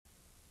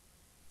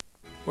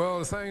Well,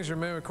 the things I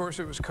remember, of course,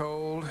 it was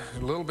cold, a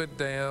little bit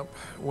damp.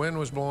 Wind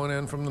was blowing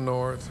in from the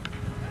north.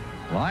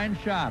 Line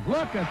shot.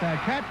 Look at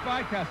that catch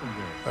by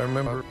Kessinger. I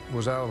remember it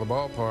was out of the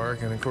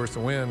ballpark, and of course the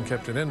wind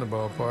kept it in the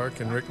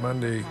ballpark, and Rick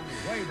Mundy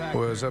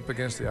was up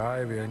against the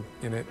ivy, and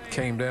it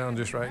came down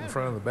just right in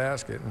front of the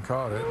basket and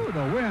caught it. Ooh,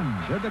 the wind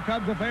did the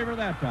Cubs a favor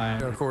that time.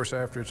 And of course,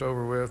 after it's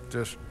over with,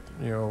 just,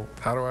 you know,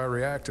 how do I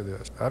react to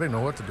this? I didn't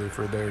know what to do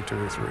for a day or two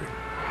or three.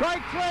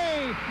 Strike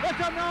three. It's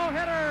a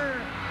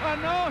no-hitter. A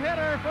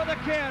no-hitter for the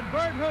kid,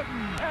 Burt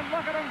Hooton. And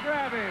look at him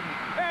grab him.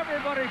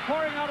 Everybody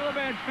pouring out of the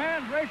bench.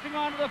 Fans racing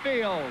onto the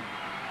field.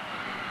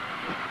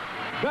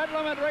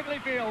 Bedlam at Wrigley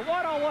Field.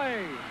 What a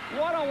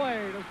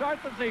way to start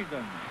the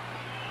season.